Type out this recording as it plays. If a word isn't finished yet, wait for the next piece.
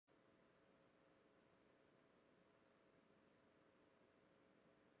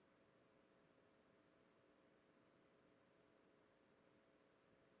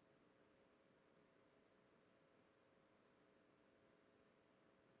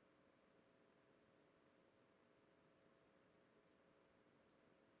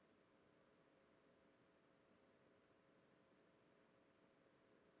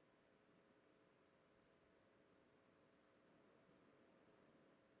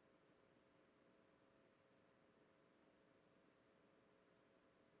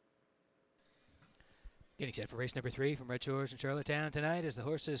Getting set for race number 3 from Redshores in Charlottetown tonight as the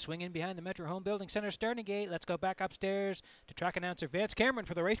horses swing in behind the Metro Home Building Center starting gate. Let's go back upstairs to track announcer Vance Cameron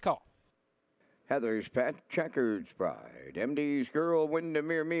for the race call. Heather's Pet, Checkered Pride, MD's Girl,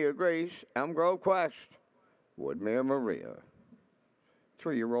 Windermere Mia Grace, Elm Grove Quest, Woodmere Maria.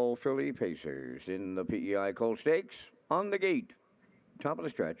 3-year-old filly Pacers in the PEI Colt Stakes on the gate. Top of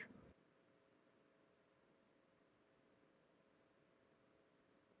the stretch.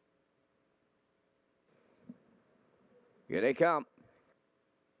 Here they come.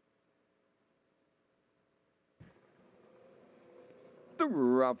 The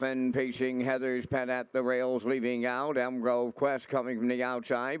rough and pacing Heather's Pet at the rails leaving out. Elm Grove Quest coming from the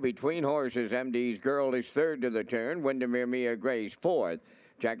outside. Between horses, MD's Girl is third to the turn. Windermere Mia Grace fourth.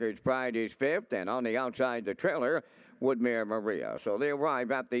 Checkered Pride is fifth. And on the outside, the trailer, Woodmere Maria. So they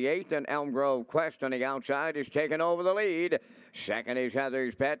arrive at the 8th, and Elm Grove Quest on the outside is taking over the lead. Second is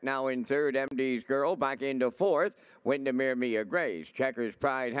Heather's Pet, now in third. MD's Girl back into fourth. Windermere Mia Grace. Checkered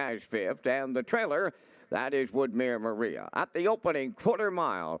Pride has fifth, and the trailer, that is Woodmere Maria. At the opening quarter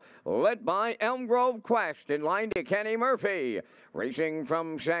mile, led by Elm Grove Quest in line to Kenny Murphy. Racing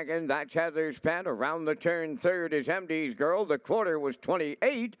from second, that's Heather's Pet. Around the turn, third is MD's Girl. The quarter was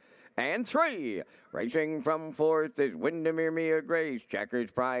 28 and 3. Racing from fourth is Windermere Mia Grace.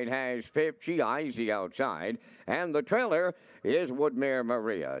 Checkered Pride has fifth. She eyes the outside. And the trailer is Woodmere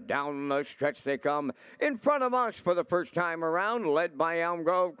Maria. Down the stretch they come. In front of us for the first time around, led by Elm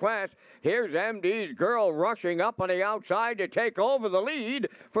Grove Quest. Here's MD's Girl rushing up on the outside to take over the lead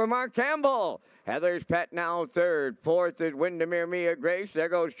for Mark Campbell. Heather's Pet now third. Fourth is Windermere Mia Grace. There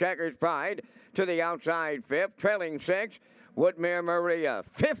goes Checkered Pride to the outside fifth. Trailing sixth, Woodmere Maria.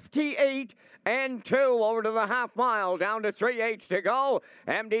 58 and 2 over to the half mile, down to 3/8 to go.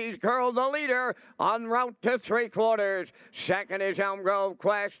 MD's Girl, the leader, en route to 3/4. Second is Elm Grove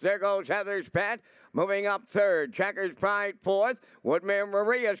Quest. There goes Heather's Pet. Moving up third, Checkered Pride fourth. Woodmere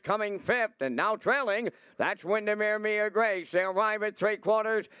Maria's coming fifth, and now trailing, that's Windermere Mia Grace. They arrive at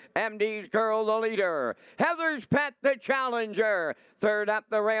 3/4. MD's Girl, the leader. Heather's Pet, the challenger. Third at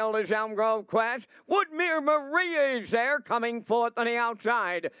the rail is Elm Grove Quest. Woodmere Maria is there, coming fourth on the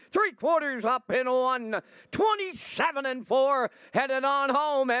outside. 3/4 up in one. 27 and 4, headed on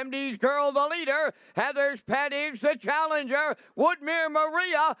home. MD's Girl, the leader. Heather's Pet is the challenger. Woodmere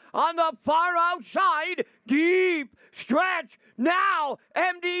Maria on the far outside. Deep stretch. Now,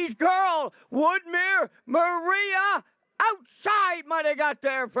 MD's Girl. Woodmere Maria outside might have got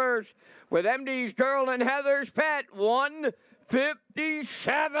there first. With MD's Girl and Heather's Pet,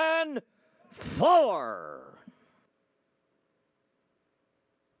 1:57.4.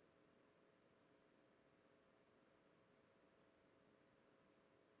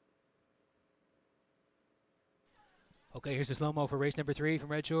 Okay, here's the slow-mo for race number 3 from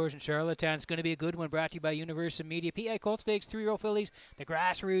Redshores in Charlottetown. It's going to be a good one, brought to you by Universal Media. PI Colt Stakes, 3-year-old fillies. The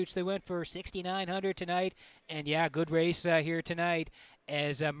Grassroots, they went for 6,900 tonight. And, yeah, good race here tonight.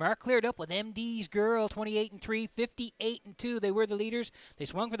 As Mark cleared up with MD's Girl, 28 and 3, 58 and 2. They were the leaders. They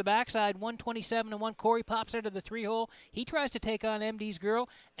swung for the backside, 127 and 1. Corey pops out of the 3-hole. He tries to take on MD's Girl,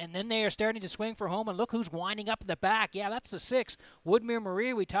 and then they are starting to swing for home. And look who's winding up at the back. Yeah, that's the 6. Woodmere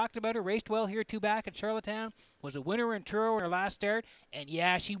Maria, we talked about her, raced well here 2 back at Charlottetown. Was a winner in Truro in her last start. And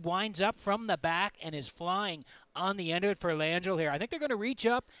yeah, she winds up from the back and is flying on the end of it for Langell here. I think they're going to reach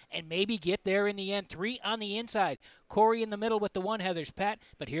up and maybe get there in the end. 3 on the inside. Corey in the middle with the 1, Heather's Pet.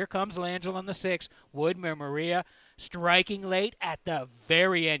 But here comes Langell on the 6. Woodmere Maria striking late at the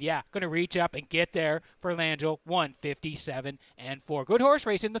very end. Yeah, going to reach up and get there for Langell. 1:57 and 4. Good horse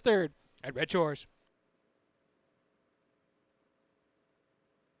race in the third at Redshores.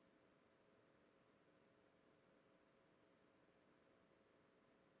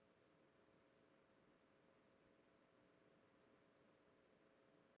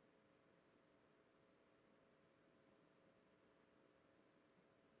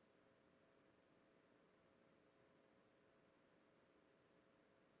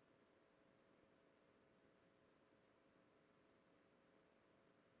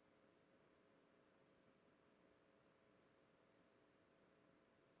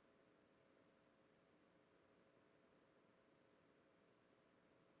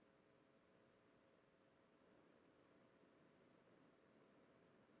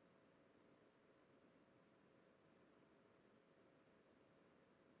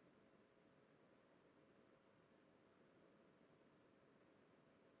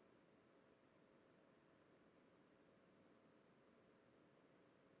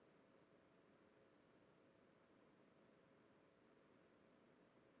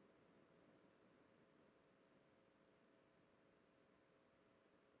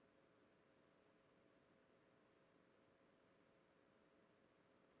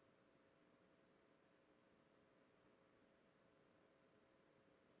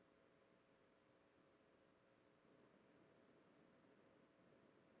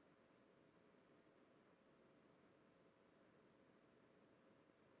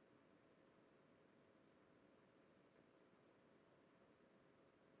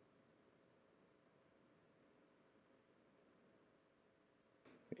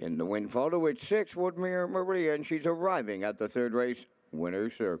 In the win photo, it's 6, Woodmere Maria, and she's arriving at the third race,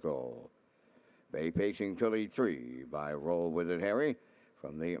 winner's circle. Bay Pacing Filly 3 by Roll With It Harry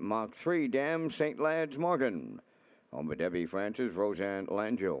from the Mach 3 Dam St. Lads Morgan. Home with Debbie Francis, Roseanne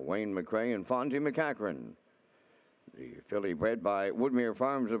Langell, Wayne McCrae, and Fonzie McCachran. The filly bred by Woodmere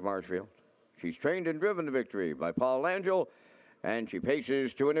Farms of Marshfield. She's trained and driven to victory by Paul Langell, and she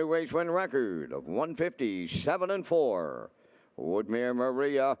paces to a new race win record of 157-4. Woodmere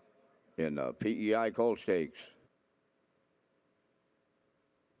Maria in the PEI Colt Stakes.